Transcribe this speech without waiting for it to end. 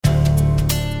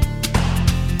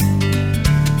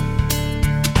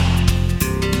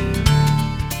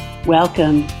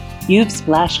Welcome. You've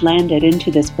splash landed into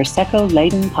this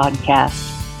Prosecco-laden podcast,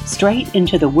 straight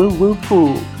into the woo-woo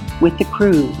pool with the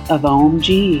crew of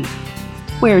OMG.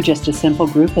 We're just a simple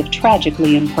group of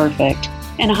tragically imperfect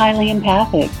and highly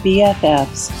empathic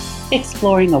BFFs,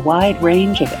 exploring a wide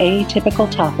range of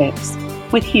atypical topics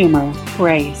with humor,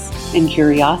 grace, and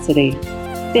curiosity.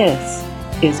 This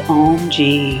is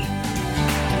OMG.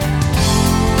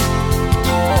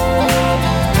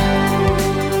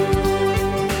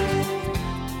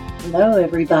 Hello,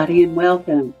 everybody, and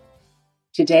welcome.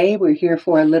 Today, we're here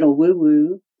for a little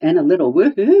woo-woo and a little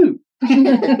woohoo.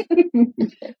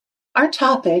 Our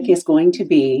topic is going to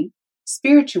be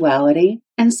spirituality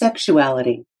and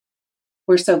sexuality.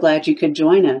 We're so glad you could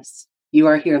join us. You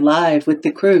are here live with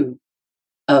the crew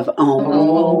of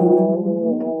G-gasm!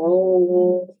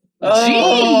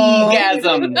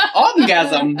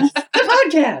 Orgasm!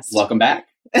 Podcast. Welcome back.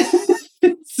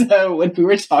 So when we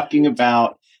were talking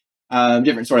about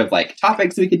different sort of like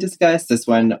topics we could discuss, this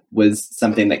one was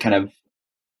something that kind of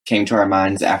came to our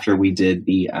minds after we did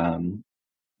the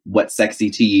What's Sexy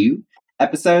to You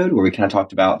episode, where we kind of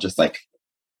talked about just like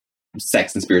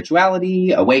sex and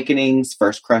spirituality, awakenings,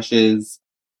 first crushes,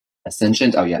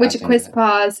 ascension. Oh yeah. Which quiz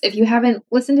pause. If you haven't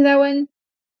listened to that one,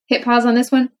 hit pause on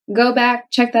this one, go back,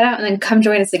 check that out, and then come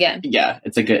join us again. Yeah,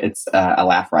 it's a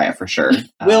laugh riot for sure.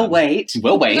 We'll wait.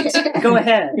 We'll wait. Go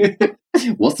ahead.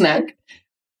 We'll snack.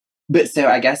 But so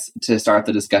I guess to start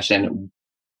the discussion,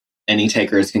 any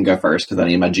takers can go first because I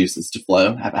need my juices to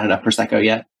flow. I haven't had enough Prosecco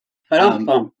yet.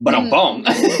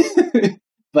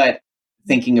 But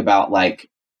thinking about like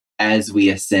as we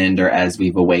ascend or as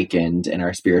we've awakened in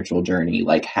our spiritual journey,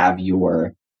 like have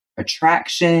your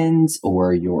attractions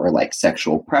or your like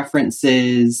sexual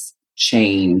preferences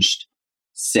changed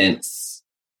since,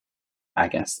 I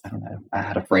guess, I don't know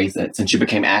how to phrase it, since you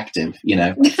became active, you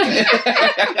know?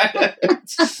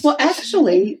 Well,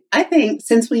 actually, I think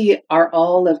since we are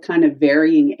all of kind of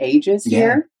varying ages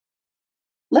here,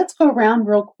 let's go around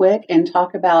real quick and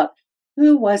talk about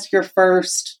who was your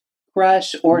first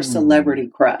crush or celebrity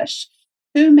crush?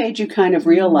 Who made you kind of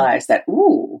realize that,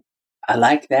 ooh, I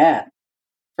like that?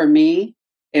 For me,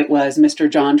 it was Mr.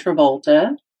 John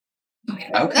Travolta.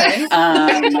 Okay. We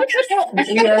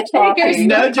are talking.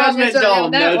 No judgment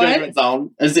zone. No judgment zone.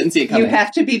 I just didn't see it coming. You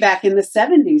have to be back in the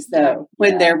 70s, though,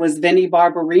 when there was Vinnie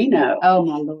Barbarino. Oh,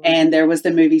 my Lord. And there was the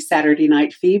movie Saturday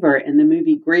Night Fever and the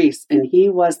movie Grease, and he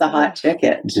was the hot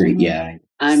ticket. Yeah.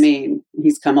 I mean,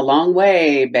 he's come a long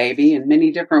way, baby, in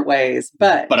many different ways.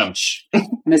 But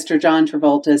Mr. John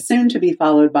Travolta, soon to be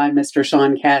followed by Mr.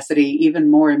 Sean Cassidy, even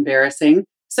more embarrassing.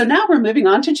 So now we're moving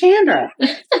on to Chandra.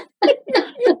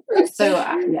 So,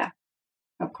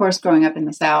 of course, growing up in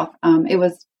the South, it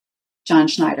was John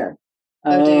Schneider.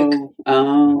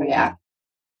 Oh, yeah.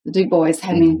 The Duke boys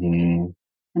had me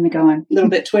going. A little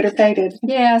bit Twitter-pated.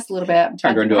 Yes, a little bit.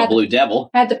 Turned her into a blue devil.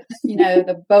 Had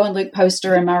the Bo and Luke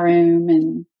poster in my room,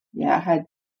 and I had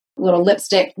little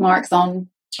lipstick marks on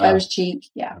Bo's cheek.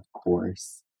 Yeah, of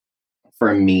course.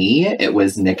 For me, it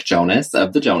was Nick Jonas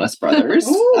of the Jonas Brothers.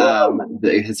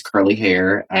 His curly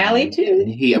hair. Allie, too.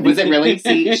 He was it really?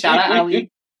 See, shout out Allie.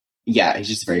 Yeah, he's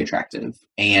just very attractive.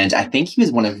 And I think he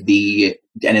was one of the,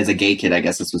 and as a gay kid, I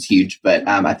guess this was huge, but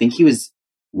I think he was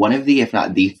one of the, if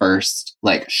not the first,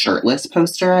 like, shirtless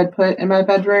poster I'd put in my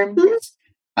bedroom.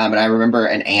 And I remember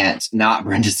an aunt, not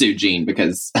Brenda Sue Jean,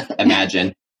 because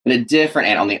imagine, but a different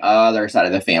aunt on the other side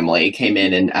of the family came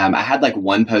in, and I had, like,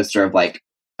 one poster of, like,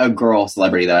 a girl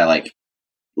celebrity that I like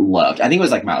loved. I think it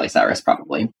was like Miley Cyrus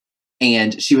probably.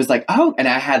 And she was like, oh, and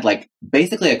I had like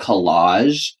basically a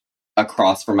collage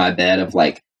across from my bed of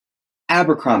like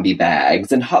Abercrombie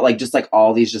bags and like just like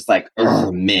all these just like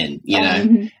men, you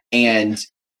know? And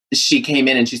she came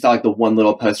in and she saw like the one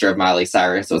little poster of Miley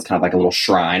Cyrus. So it was kind of like a little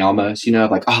shrine almost, you know,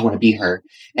 like, oh, I want to be her.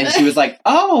 And she was like,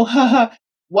 oh,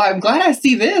 well, I'm glad I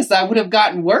see this. I would have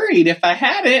gotten worried if I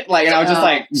had it. Like, and I was just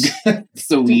like,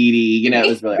 sweetie, you know, it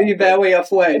was really Be very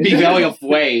afraid. Be very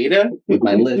afraid with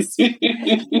my list.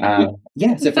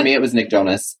 So for me, it was Nick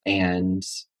Jonas, and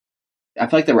I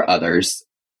feel like there were others,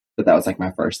 but that was like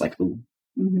my first, like,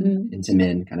 into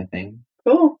men kind of thing.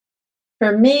 Cool.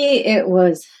 For me, it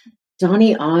was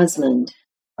Donny Osmond.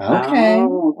 Okay.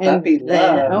 Oh, puppy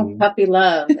love. Puppy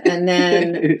love. And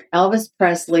then Elvis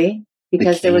Presley.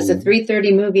 Because there was a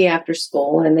 3:30 movie after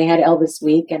school, and they had Elvis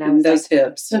Week, and I was those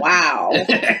hips. Wow!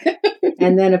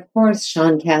 And then, of course,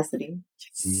 Sean Cassidy.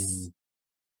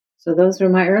 So those were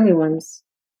my early ones.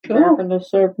 Cool. Back in the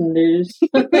 70s.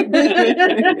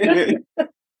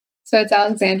 So it's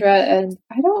Alexandra, and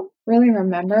I don't really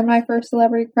remember my first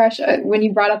celebrity crush. When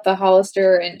you brought up the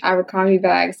Hollister and Abercrombie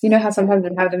bags, you know how sometimes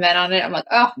it have the men on it? I'm like,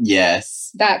 oh,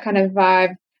 Yes. that kind of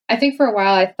vibe. I think for a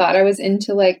while I thought I was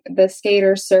into like the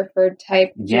skater surfer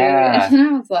type dude. Yeah. And then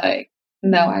I was like,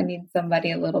 no, I need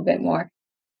somebody a little bit more.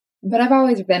 But I've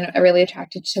always been really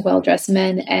attracted to well-dressed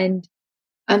men. And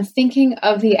I'm thinking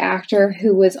of the actor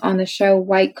who was on the show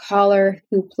White Collar,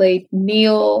 who played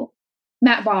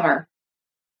Matt Bomer.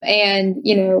 And,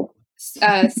 you know,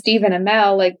 Stephen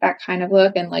Amell, like that kind of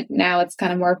look. And like now it's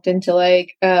kind of morphed into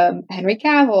like Henry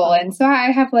Cavill. And so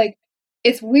I have like,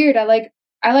 it's weird. I like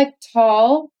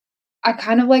tall. I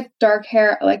kind of like dark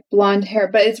hair, I like blonde hair,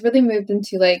 but it's really moved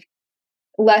into like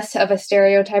less of a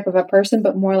stereotype of a person,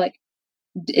 but more like,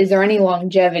 is there any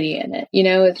longevity in it? You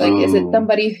know, it's like, is it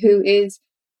somebody who is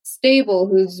stable,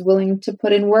 who's willing to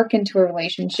put in work into a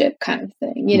relationship kind of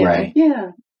thing, you know? Right.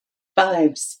 Yeah.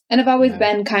 Vibes. And I've always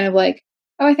been kind of like,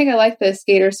 oh, I think I like the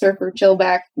skater, surfer, chill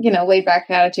back, you know, laid back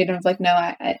attitude. And I was like, no,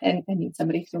 I need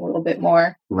somebody who's a little bit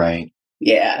more. Right.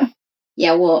 Yeah.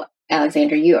 Yeah, well,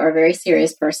 Alexandra, you are a very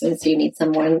serious person, so you need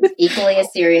someone equally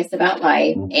as serious about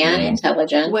life and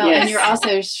intelligent. Well, and you're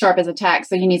also sharp as a tack,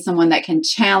 so you need someone that can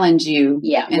challenge you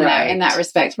in that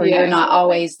respect, where you're not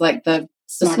always like the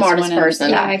smartest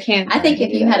person. Yeah, I can't. I think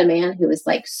if you had a man who was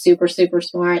like super, super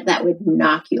smart, that would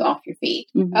knock you off your feet.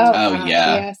 Mm-hmm. Oh,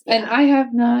 yeah. Yes. And I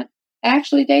have not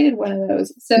actually dated one of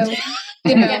those. So,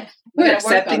 you know, we're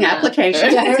accepting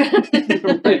applications.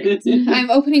 I'm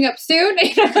opening up soon.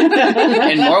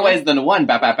 In more ways than one.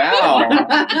 Bow, bow, bow.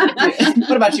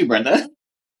 What about you, Brenda?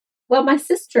 Well, my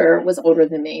sister was older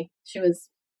than me. She was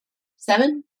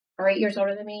 7 or 8 years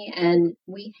older than me. And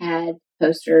we had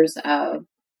posters of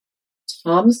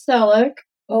Tom Selleck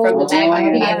from the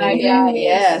Magnolia.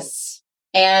 Yes.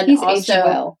 And he's also, aged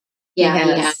well.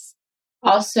 Yeah, he has.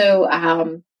 Also,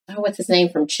 what's his name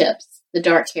from Chips? The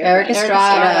dark hair. Eric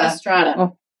Estrada.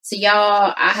 Oh. So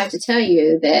y'all, I have to tell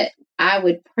you that I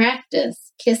would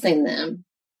practice kissing them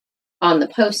on the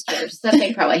posters. That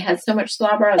thing probably had so much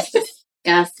slobber. I was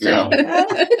disgusting.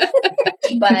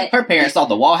 But her parents saw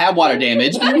the wall had water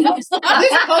damage. This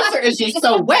poster is just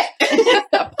so wet.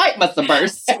 The pipe must have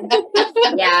burst.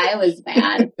 Yeah, it was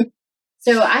bad.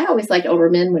 So I always liked older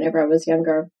men whenever I was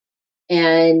younger.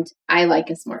 And I like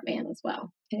a smart man as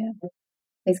well. Yeah.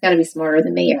 He's got to be smarter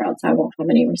than me or else I won't have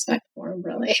any respect for him,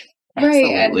 really. Right.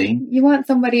 Absolutely. And you want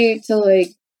somebody to like,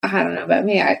 I don't know about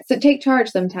me. So take charge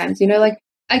sometimes, you know, like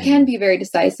I can be very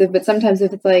decisive, but sometimes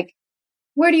if it's like,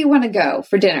 where do you want to go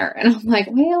for dinner? And I'm like,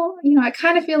 well, you know, I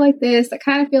kind of feel like this. I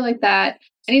kind of feel like that.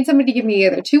 I need somebody to give me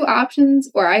either 2 options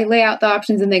or I lay out the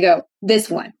options and they go, this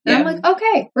one. And I'm like,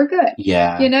 okay, we're good.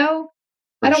 Yeah. You know,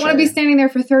 I don't want to be standing there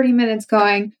for 30 minutes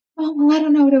going, oh, well, I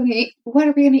don't know what are we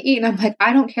going to eat? And I'm like,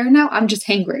 I don't care now. I'm just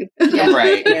hangry. Yeah.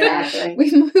 Right. Exactly.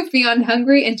 We've moved beyond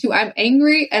hungry into I'm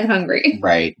angry and hungry.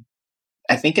 Right.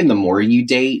 I think in the more you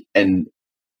date and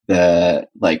the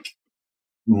like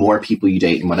more people you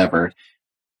date and whatever,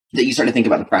 that you start to think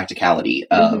about the practicality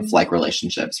of like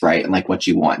relationships, right? And like what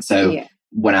you want. So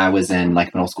when I was in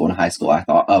like middle school and high school, I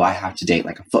thought, oh, I have to date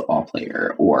like a football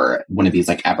player or one of these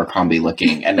like Abercrombie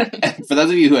looking. And for those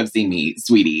of you who have seen me,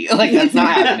 sweetie, like that's not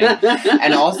happening.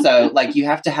 And also like you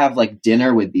have to have like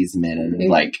dinner with these men and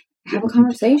like have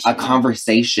a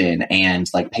conversation and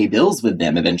like pay bills with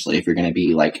them eventually if you're going to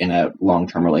be like in a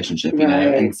long-term relationship, you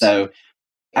know? And so,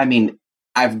 I mean,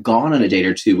 I've gone on a date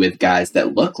or two with guys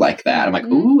that look like that. I'm like,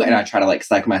 ooh, and I try to like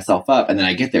psych myself up. And then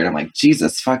I get there and I'm like,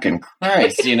 Jesus fucking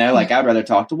Christ, you know, like I'd rather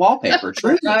talk to wallpaper.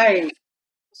 True. Right.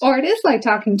 Or it is like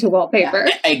talking to wallpaper.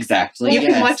 Yeah, exactly. You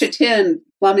can watch a 10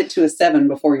 plummet to a 7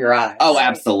 before your eyes. Oh,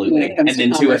 absolutely. And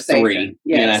then to a 3.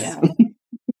 Yes. You know?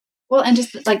 Well, and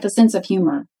just like the sense of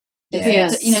humor.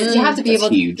 Yes. You know, you have to be able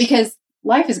to, because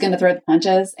life is going to throw the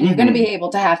punches and you're going to be able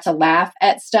to have to laugh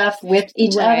at stuff with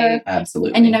each other.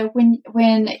 Absolutely. And, you know,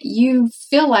 when you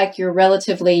feel like you're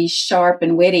relatively sharp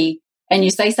and witty and you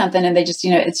say something and they just,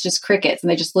 you know, it's just crickets and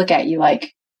they just look at you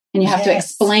like, and you have to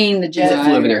explain the joke. It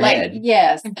flew over their like, head.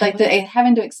 Yes. Like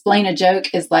having to explain a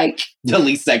joke is like the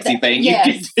least sexy thing you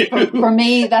can do. For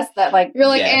me, that's that like, you're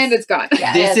like, and it's gone.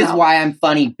 Yeah, this is why I'm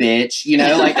funny, bitch. You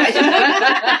know, like,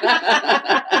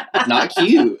 it's not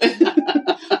cute.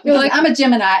 You're like, I'm a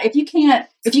Gemini. If you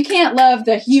can't love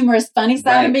the humorous, funny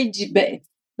side of me,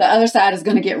 the other side is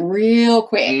going to get real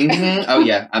quick. Oh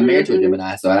yeah, I'm married to a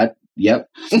Gemini, so yep.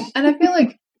 And I feel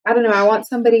like, I don't know, I want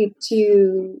somebody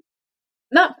to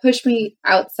not push me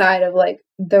outside of like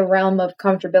the realm of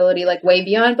comfortability, like way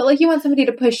beyond, but like you want somebody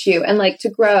to push you and like to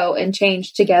grow and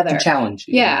change together. To challenge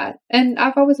you. Yeah. And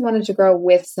I've always wanted to grow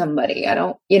with somebody. I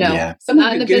don't, you know, someone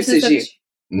not in who the business gooses of you.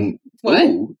 What?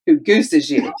 Ooh. Who gooses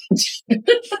you?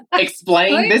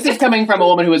 Explain. This is coming from a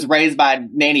woman who was raised by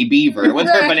Nanny Beaver with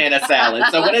her banana salad.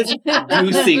 So what does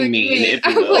goosing mean, if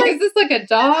you will? Like, is this like a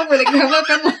dog where they come up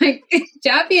and like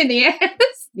jab you in the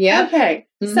ass? Yeah. Okay.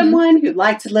 Mhm. Someone who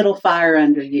lights a little fire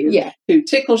under you. Yeah. Who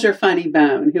tickles your funny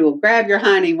bone. Who will grab your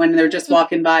hiney when they're just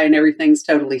walking by and everything's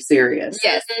totally serious.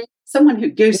 Yes. Someone who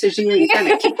gooses you and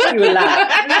kind of keeps you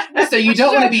alive. So you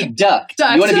don't want to be ducked.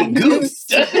 You want to be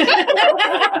goosed.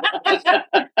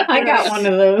 I got one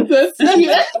of those.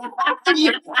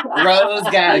 Rose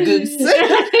got a goose.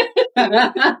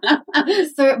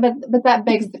 So, but that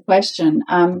begs the question,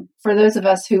 for those of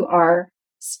us who are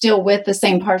still with the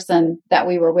same person that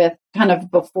we were with kind of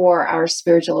before our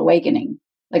spiritual awakening,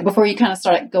 like before you kind of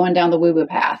start going down the woo-woo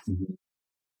path,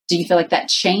 do you feel like that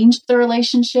changed the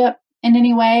relationship in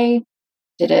any way?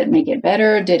 Did it make it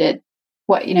better? Did it,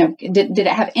 did it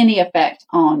have any effect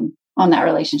on that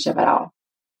relationship at all?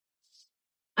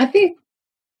 I think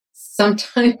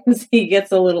sometimes he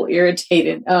gets a little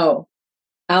irritated. Oh,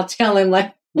 I'll tell him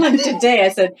like today I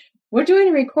said, we're doing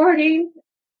a recording.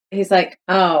 He's like,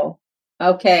 oh,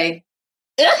 okay.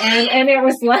 And it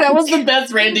was like, That was the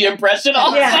best Randy impression.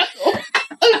 Yeah.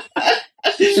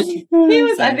 He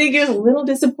was, I think he was a little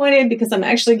disappointed because I'm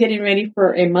actually getting ready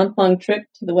for a month-long trip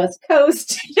to the West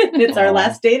Coast. It's our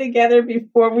last day together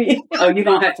before we... Oh, you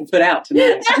don't have to put out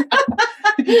tonight.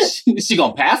 She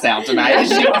gonna pass out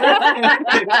tonight.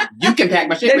 You can pack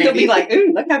my shit, Then he'll Randy. be like,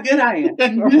 ooh, look how good I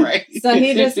am. Right. So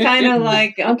he just kind of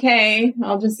like, okay,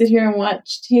 I'll just sit here and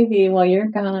watch TV while you're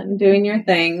gone doing your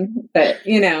thing. But,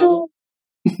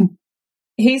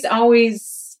 he's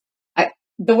always...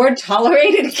 the word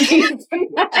tolerated keeps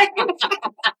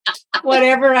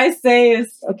whatever I say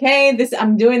is okay.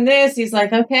 I'm doing this. He's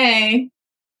like, okay,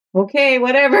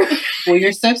 whatever. Well,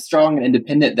 you're so strong and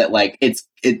independent that like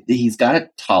he's got to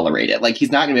tolerate it. Like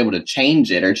he's not gonna be able to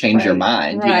change it or change your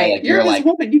mind. Right. Like You're you're his like,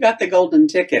 woman. You got the golden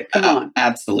ticket. Come on.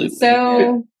 absolutely.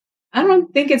 So I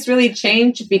don't think it's really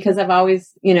changed because I've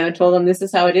always, told him this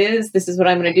is how it is. This is what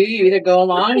I'm going to do. You either go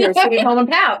along or sit at home and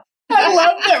pout. I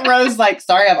love that Rose like,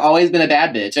 sorry, I've always been a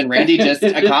bad bitch, and Randy just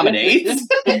accommodates.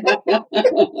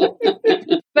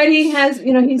 But he has,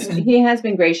 he has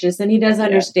been gracious and he does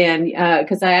understand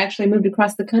because I actually moved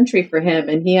across the country for him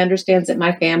and he understands that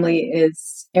my family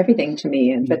is everything to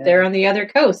me. But they're on the other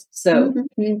coast. So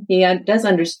he does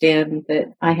understand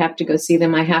that I have to go see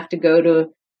them. I have to go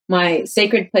to my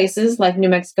sacred places like New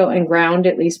Mexico and ground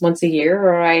at least once a year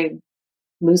or I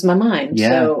lose my mind. Yeah.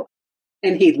 So,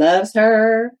 And he loves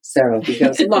her, so he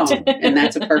goes along. And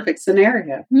that's a perfect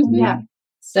scenario. Yeah.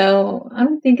 So I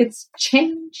don't think it's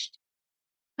changed.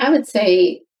 I would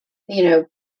say,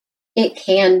 it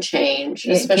can change,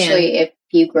 especially if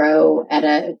you grow at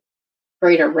a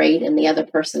greater rate and the other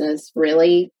person is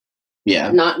really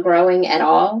not growing at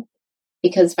all.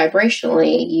 Because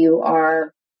vibrationally, you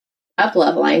are up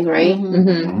leveling, right?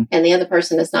 Mm-hmm. And the other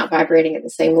person is not vibrating at the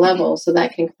same level. So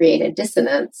that can create a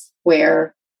dissonance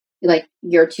where like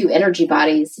your two energy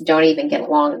bodies don't even get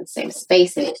along in the same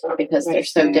space anymore because they're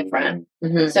so different.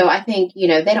 Mm-hmm. So I think, they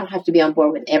don't have to be on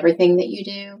board with everything that you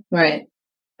do. Right.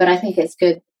 But I think it's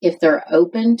good if they're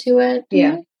open to it.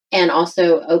 Yeah. And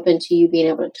also open to you being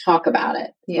able to talk about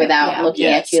it without looking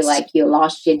at you like you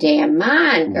lost your damn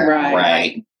mind, girl.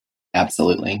 Right.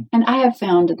 Absolutely. And I have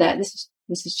found that this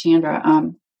is Chandra,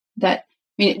 that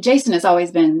Jason has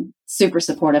always been super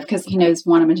supportive because he knows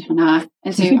one, I'm a Gemini,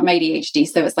 and two, I'm ADHD.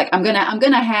 So it's like I'm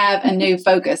gonna have a new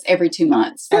focus every 2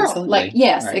 months. Absolutely. Like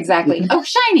yes, Right. Exactly. Oh,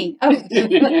 shiny.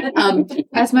 Oh,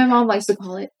 As my mom likes to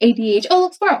call it, ADH. Oh,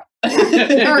 look, squirrel. Or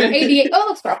ADH. Oh,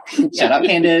 look, squirrel. Shut up,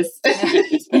 Candace.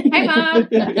 Hey, mom.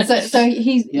 so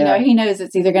he's he knows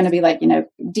it's either going to be like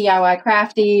DIY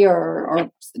crafty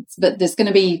or but there's going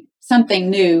to be something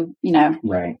new,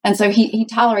 Right. And so he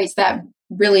tolerates that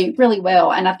really, really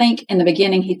well. And I think in the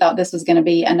beginning, he thought this was going to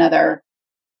be another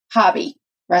hobby,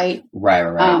 right? Right.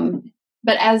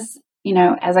 But as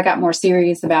I got more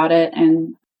serious about it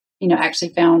and,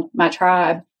 actually found my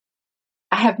tribe,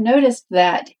 I have noticed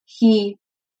that he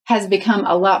has become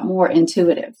a lot more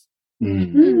intuitive.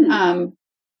 And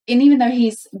even though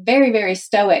he's very, very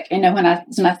stoic, when I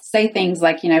say things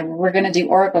like, we're going to do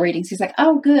oracle readings, he's like,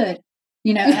 oh, good.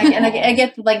 I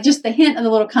get like just the hint of the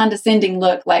little condescending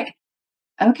look like,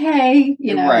 okay,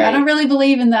 Right. I don't really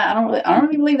believe in that. I don't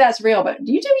really believe that's real, but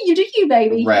you do you,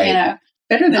 baby. Right.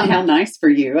 Better than how nice for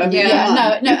you. I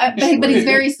mean, But he's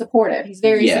very supportive. He's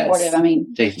very supportive. I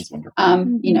mean, Jason's wonderful.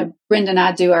 Brenda and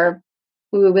I do our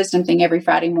Woo Wisdom thing every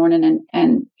Friday morning,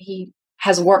 and he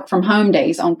has work from home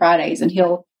days on Fridays, and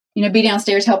he'll be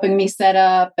downstairs helping me set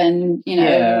up, and,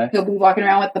 he'll be walking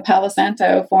around with the Palo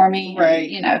Santo for me.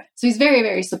 Right. And, so he's very,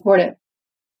 very supportive.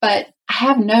 But I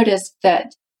have noticed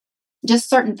that just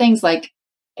certain things and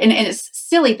it's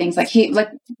silly things like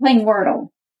playing Wordle.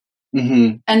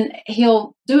 Mm-hmm. And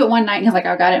he'll do it one night and he's like,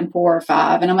 I got it in 4 or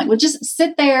 5. And I'm like, well, just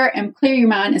sit there and clear your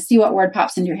mind and see what word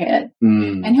pops into your head.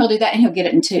 Mm. And he'll do that and he'll get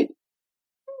it in 2,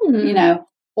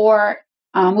 or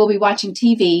we'll be watching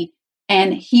TV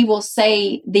and he will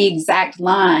say the exact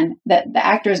line that the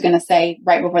actor is going to say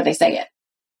right before they say it.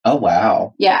 Oh,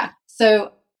 wow. Yeah.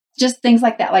 So just things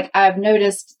like that. Like I've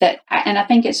noticed that, and I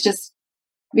think it's just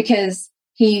because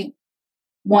he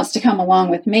wants to come along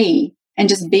with me. And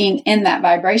just being in that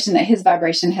vibration, that his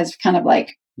vibration has kind of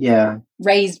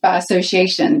raised by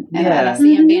association. And I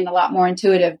see him being a lot more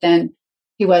intuitive than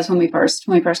he was when we first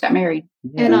got married.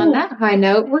 Yeah. And on that high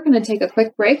note, we're going to take a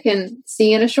quick break and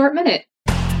see you in a short minute.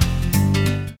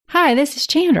 Hi, this is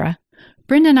Chandra.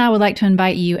 Brenda and I would like to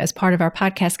invite you as part of our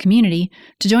podcast community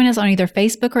to join us on either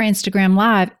Facebook or Instagram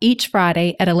Live each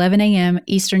Friday at 11 a.m.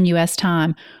 Eastern U.S.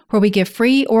 time, where we give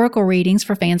free oracle readings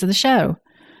for fans of the show.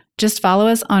 Just follow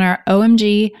us on our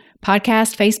OMG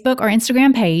podcast Facebook or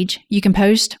Instagram page. You can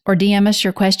post or DM us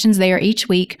your questions there each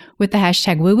week with the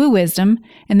hashtag #WooWooWisdom,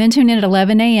 and then tune in at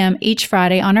 11 a.m. each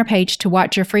Friday on our page to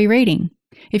watch your free reading.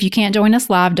 If you can't join us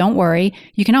live, don't worry.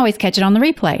 You can always catch it on the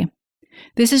replay.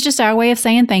 This is just our way of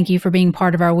saying thank you for being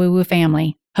part of our Woo Woo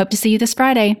family. Hope to see you this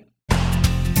Friday.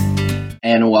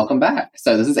 And welcome back.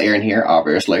 So this is Erin here,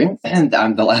 obviously, and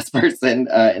I'm the last person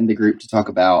in the group to talk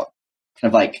about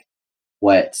kind of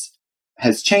what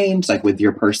has changed, with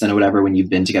your person or whatever, when you've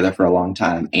been together for a long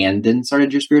time and then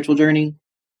started your spiritual journey.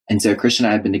 And so Christian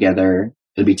and I have been together,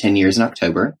 it'll be 10 years in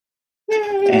October.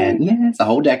 And it's a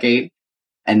whole decade.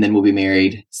 And then we'll be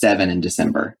married 7 in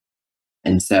December.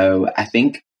 And so I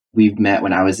think we've met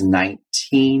when I was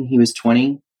 19, he was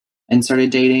 20, and started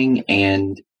dating.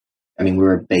 And I mean, we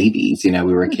were babies, we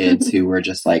were kids who were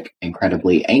just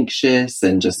incredibly anxious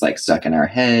and just stuck in our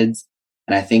heads.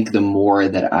 And I think the more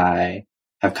that I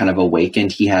have kind of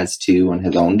awakened, he has too on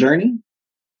his own journey.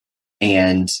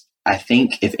 And I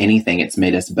think, if anything, it's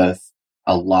made us both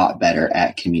a lot better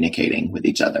at communicating with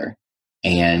each other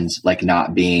and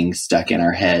not being stuck in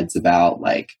our heads about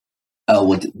oh,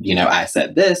 well, I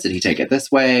said this, did he take it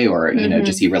this way? Or,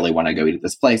 does he really want to go eat at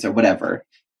this place or whatever?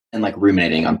 And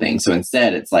ruminating on things. So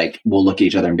instead it's we'll look at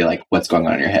each other and be like, what's going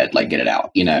on in your head? Get it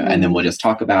out, and then we'll just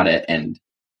talk about it. And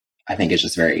I think it's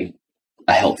just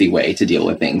a healthy way to deal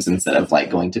with things instead of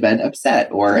going to bed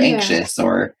upset or anxious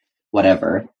or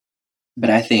whatever. But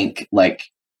I think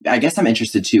I guess I'm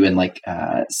interested too in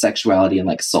sexuality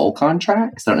and soul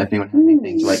contracts. I don't know if anyone has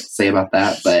anything to say about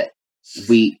that, but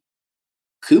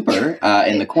Cooper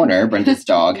in the corner, Brenda's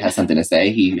dog, has something to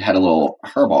say. He had a little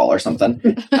hairball or something,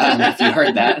 if you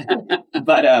heard that.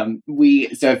 But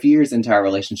so a few years into our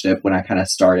relationship, when I kind of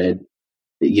started,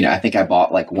 I think I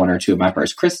bought 1 or 2 of my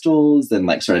first crystals and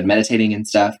started meditating and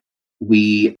stuff.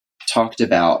 We talked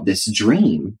about this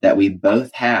dream that we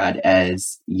both had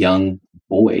as young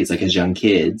boys, as young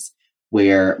kids,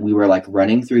 where we were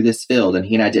running through this field, and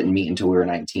he and I didn't meet until we were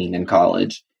 19 in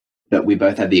college, but we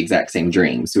both had the exact same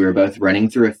dream. So we were both running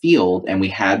through a field, and we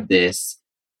had this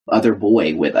other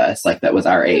boy with us, that was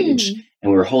our age,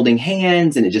 and we were holding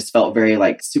hands, and it just felt very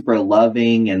super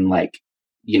loving and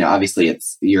obviously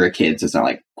you're a kid, so it's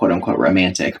not quote unquote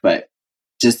romantic, but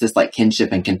just this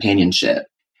kinship and companionship.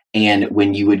 And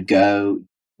when you would go,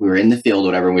 we were in the field or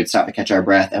whatever, and we'd stop to catch our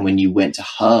breath. And when you went to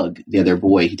hug the other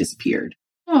boy, he disappeared.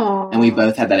 Aww. And we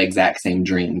both had that exact same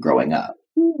dream growing up.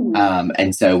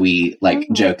 And so we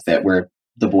joke that we're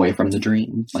the boy from the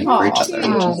dream, for each other,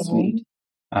 which is sweet.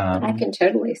 I can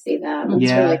totally see that.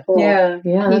 That's really cool.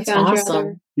 Yeah, that's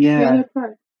awesome.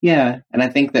 Yeah. And I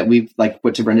think that we've,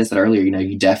 what Brenda said earlier,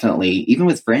 you definitely, even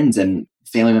with friends and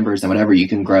family members and whatever, you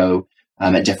can grow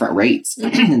at different rates.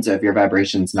 And so if your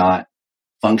vibration's not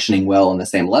functioning well on the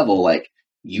same level,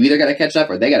 you either got to catch up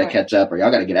or they got to catch up or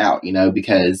y'all got to get out,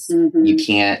 because you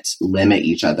can't limit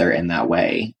each other in that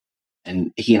way.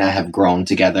 And he and I have grown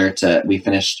together we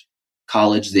finished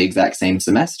college the exact same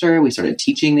semester. We started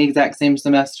teaching the exact same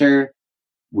semester.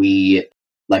 We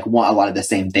want a lot of the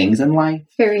same things in life.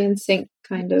 Very in sync,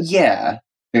 kind of. Yeah,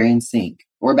 very in sync.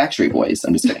 Or Backstreet Boys.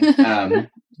 I'm just kidding.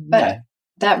 But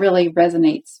that really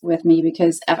resonates with me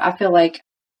because I feel like,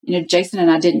 Jason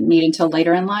and I didn't meet until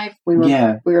later in life. We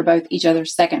were both each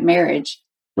other's second marriage.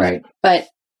 Right. But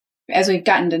as we've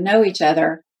gotten to know each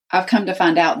other, I've come to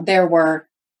find out there were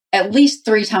at least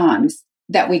 3 times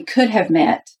that we could have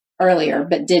met earlier,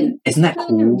 but didn't. Isn't that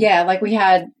cool? Yeah, like we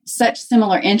had such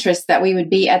similar interests that we would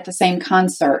be at the same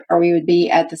concert, or we would be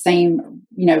at the same,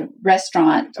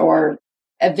 restaurant or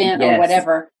event or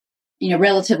whatever,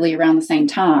 relatively around the same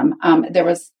time. There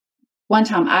was one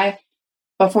time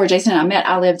before Jason and I met,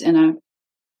 I lived in a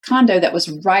condo that was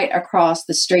right across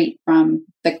the street from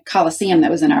the Coliseum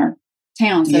that was in our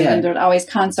town. So there were always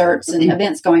concerts and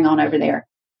events going on over there.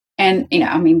 And,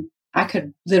 I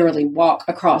could literally walk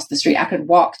across the street. I could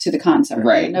walk to the concert.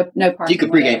 Right. No parking. You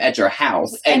could pregame at your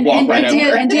house and walk and right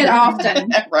over. And did often.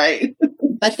 Right.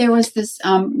 But there was this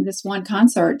one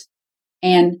concert,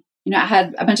 and, I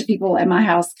had a bunch of people at my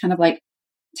house kind of like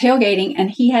tailgating, and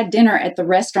he had dinner at the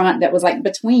restaurant that was like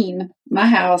between my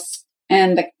house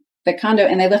and the condo,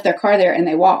 and they left their car there and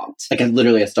they walked. Like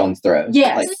literally a stone's throw.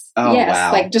 Yes.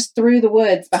 Wow. Like just through the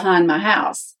woods behind my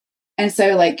house. And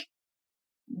so like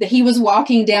he was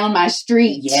walking down my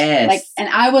street. Yes. Like, and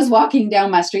I was walking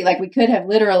down my street. Like we could have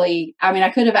literally, I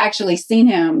could have actually seen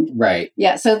him. Right.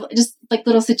 Yeah. So just like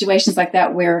little situations like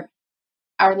that where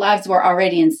our lives were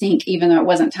already in sync, even though it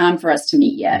wasn't time for us to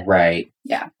meet yet. Right.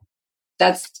 Yeah.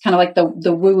 That's kind of like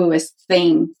the woo-wooest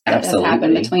thing that has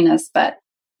happened between us. But,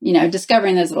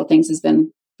 discovering those little things has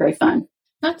been very fun.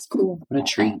 That's cool. What a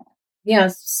treat. Yeah.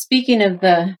 Speaking of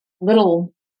the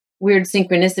little weird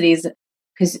synchronicities,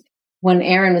 because when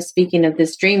Aaron was speaking of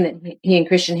this dream that he and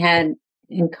Christian had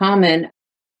in common,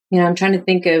 I'm trying to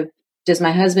think of, does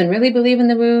my husband really believe in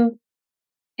the woo?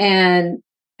 And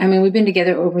we've been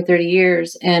together over 30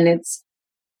 years, and it's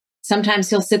sometimes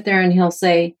he'll sit there and he'll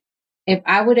say, if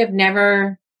I would have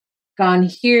never gone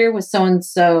here with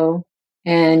so-and-so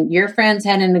and your friends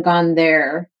hadn't gone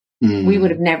there, we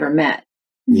would have never met.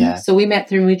 Yeah. So we met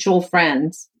through mutual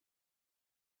friends.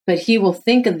 But he will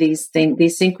think of these things,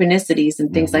 these synchronicities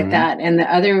and things like that. And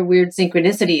the other weird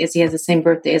synchronicity is he has the same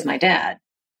birthday as my dad.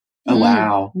 Oh,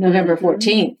 wow. November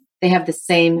 14th. They have the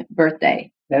same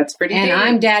birthday. That's pretty And deep.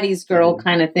 I'm daddy's girl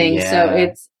kind of thing. Yeah. So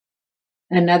it's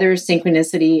another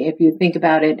synchronicity if you think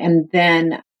about it. And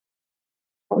then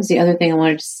what was the other thing I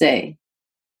wanted to say?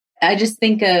 I just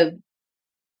thinking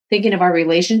of our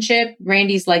relationship.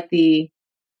 Randy's like the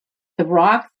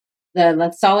rock,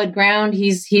 the solid ground.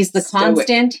 He's the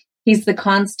constant. He's the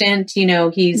constant,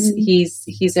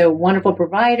 he's a wonderful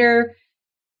provider,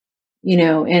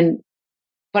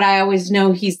 but I always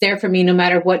know he's there for me no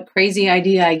matter what crazy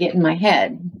idea I get in my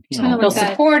head. He'll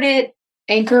support it.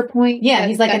 Anchor point. Yeah,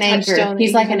 he's like an anchor.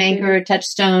 He's like an anchor,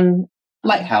 touchstone.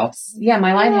 Lighthouse. Yeah,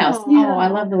 my lighthouse. Yeah. Oh, I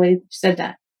love the way you said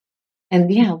that.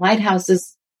 And yeah, lighthouse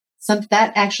is something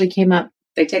that actually came up.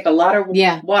 They take a lot of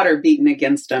water beating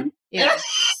against them. Yeah.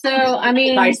 So,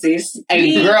 Pisces.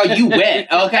 Hey, girl, you went,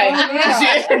 okay?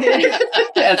 yeah.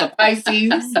 As a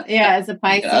Pisces. Yeah, as a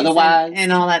Pisces. Otherwise.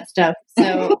 And all that stuff.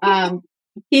 So,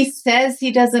 he says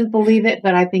he doesn't believe it,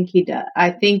 but I think he does.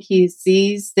 I think he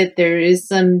sees that there is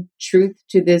some truth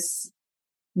to this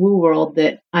woo world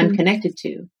that I'm connected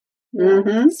to.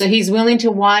 Mm-hmm. So he's willing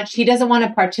to watch. He doesn't want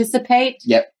to participate.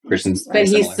 Yep. Christian's but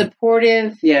he's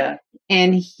supportive. Yeah.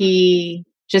 And he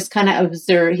just kind of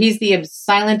observe. He's the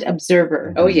silent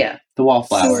observer. Oh, yeah. The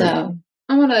wallflower. So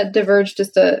I want to diverge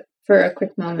just for a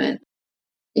quick moment.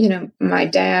 My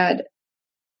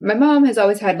mom has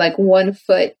always had like one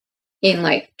foot in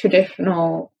like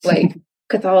traditional like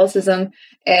Catholicism,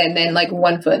 and then like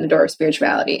one foot in the door of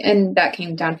spirituality. And that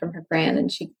came down from her grand, and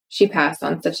she passed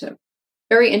on such a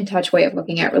very in touch way of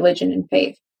looking at religion and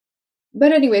faith.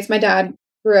 But anyways, my dad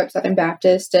grew up Southern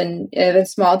Baptist, and in a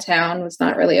small town, was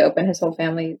not really open. His whole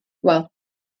family, well,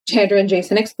 Chandra and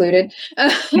Jason excluded,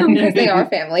 because they are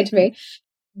family to me.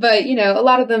 But, a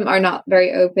lot of them are not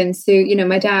very open. So,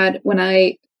 my dad, when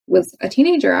I was a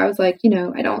teenager, I was like,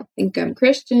 I don't think I'm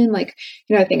Christian. Like,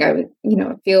 I think I would,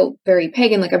 feel very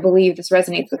pagan. Like, I believe this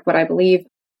resonates with what I believe.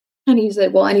 And he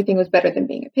said, well, anything was better than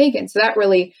being a pagan. So that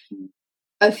really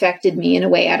affected me in a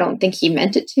way I don't think he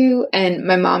meant it to. And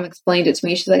my mom explained it to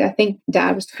me. She's like, I think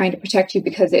Dad was trying to protect you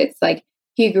because it's like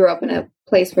he grew up in a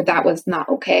place where that was not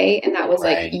okay. And that was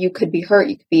like, you could be hurt.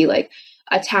 You could be like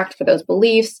attacked for those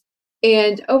beliefs.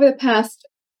 And over the past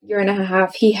year and a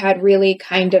half, he had really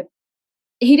I don't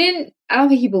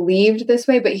think he believed this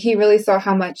way, but he really saw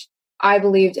how much I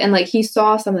believed. And like, he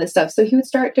saw some of this stuff. So he would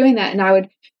start doing that. And I would,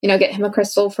 get him a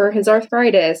crystal for his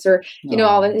arthritis, or,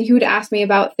 all that. He would ask me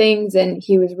about things. And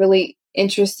he was really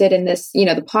interested in this, the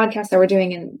podcast that we're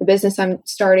doing and the business I'm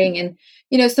starting. And,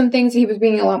 some things he was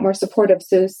being a lot more supportive.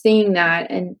 So seeing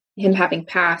that and him having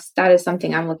passed, that is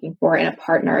something I'm looking for in a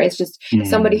partner. It's just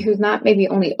somebody who's not maybe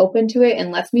only open to it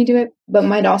and lets me do it, but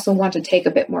might also want to take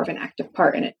a bit more of an active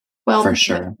part in it. Well, for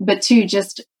sure. But too,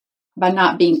 just by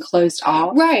not being closed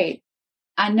off. Right.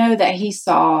 I know that he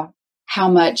saw how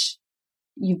much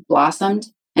you've blossomed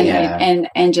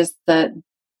and just the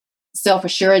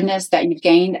self-assuredness that you've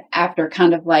gained after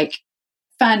kind of like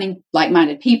finding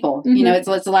like-minded people. Mm-hmm. You know, it's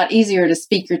a lot easier to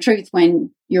speak your truth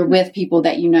when you're with people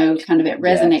that, you know, kind of it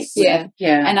resonates with.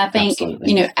 Yeah. And I think,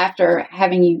 you know, after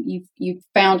having you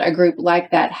found a group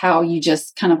like that, how you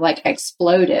just kind of like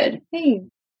exploded. Hey.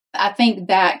 I think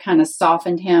that kind of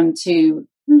softened him to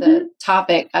the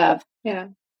topic of,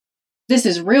 this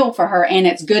is real for her and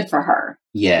it's good for her.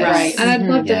 Yes. Right. And I'd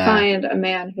love to find a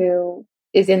man who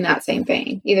is in that same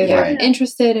vein. Either they're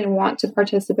interested and want to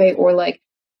participate, or like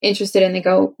interested and they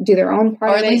go do their own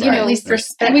part or of at least, it. you know, at least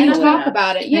respect. And we can talk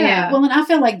about it. Yeah. Well, and I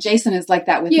feel like Jason is like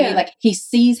that with me. Like he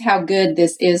sees how good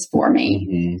this is for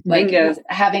me. Like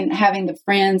having the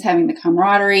friends, having the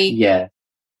camaraderie. Yeah.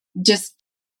 Just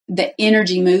the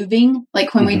energy moving.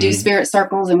 Like when we do spirit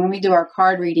circles and when we do our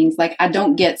card readings, like I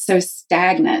don't get so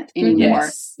stagnant anymore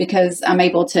because I'm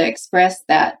able to express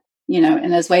that, you know,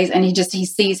 in those ways. And he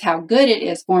sees how good it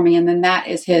is for me. And then that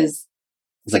is his.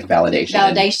 It's like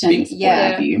validation.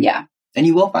 Yeah. And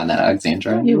you will find that,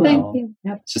 Alexandra. You will. Thank you.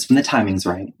 Yep. It's just when the timing's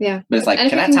right. Yeah. But it's like,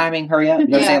 can that timing hurry up? You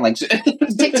know what I'm saying? Like,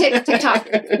 tick, tick, tick, tock.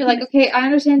 You're like, okay, I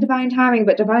understand divine timing,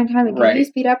 but divine timing, can you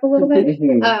speed up a little bit?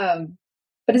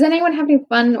 But does anyone have any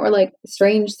fun or like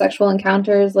strange sexual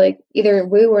encounters, like either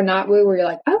woo or not woo, where you're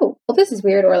like, oh, well, this is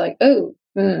weird, or like, oh,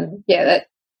 don't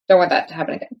want that to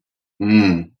happen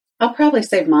again? I'll probably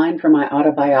save mine for my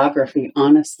autobiography,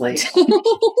 honestly.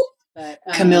 But,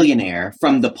 Chameleonaire,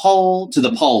 from the pole to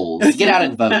the polls. Get out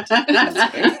and vote.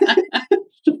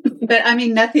 But I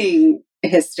mean, nothing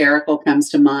hysterical comes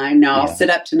to mind. No, I'll sit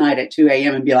up tonight at 2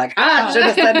 a.m. and be like, I should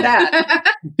have said that.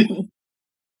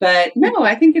 But no,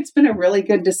 I think it's been a really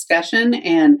good discussion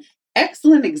and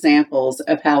excellent examples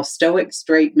of how stoic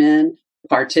straight men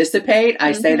participate.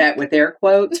 I say that with air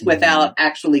quotes without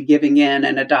actually giving in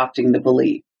and adopting the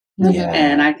belief. Yeah.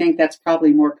 And I think that's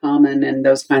probably more common in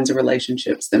those kinds of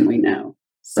relationships than we know.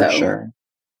 So, for sure.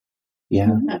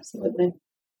 Yeah. Absolutely.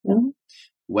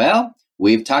 Well,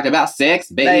 we've talked about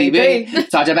sex, baby.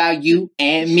 Talked about you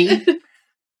and me.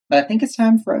 But I think it's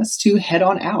time for us to head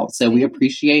on out. So we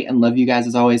appreciate and love you guys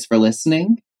as always for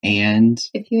listening. And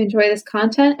if you enjoy this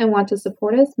content and want to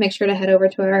support us, make sure to head over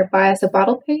to our Buy Us a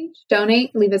Bottle page,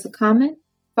 donate, leave us a comment,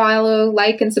 follow,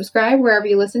 like, and subscribe wherever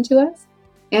you listen to us.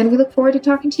 And we look forward to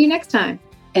talking to you next time.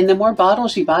 And the more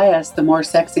bottles you buy us, the more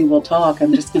sexy we'll talk.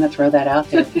 I'm just going to throw that out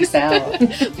there. Peace out.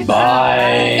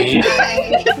 Bye.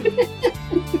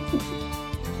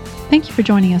 Thank you for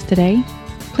joining us today.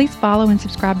 Please follow and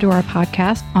subscribe to our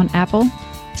podcast on Apple,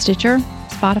 Stitcher,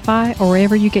 Spotify, or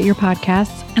wherever you get your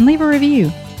podcasts, and leave a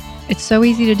review. It's so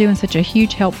easy to do and such a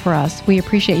huge help for us. We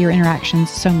appreciate your interactions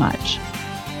so much.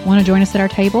 Want to join us at our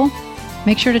table?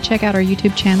 Make sure to check out our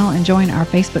YouTube channel and join our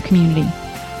Facebook community.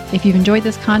 If you've enjoyed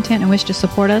this content and wish to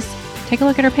support us, take a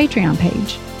look at our Patreon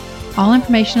page. All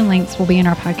information and links will be in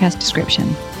our podcast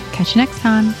description. Catch you next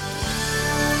time.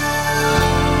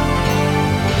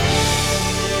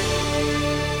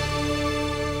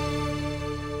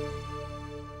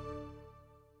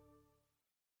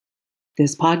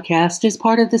 This podcast is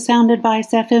part of the Sound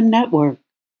Advice FM network.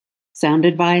 Sound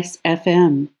Advice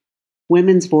FM.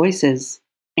 Women's voices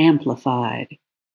amplified.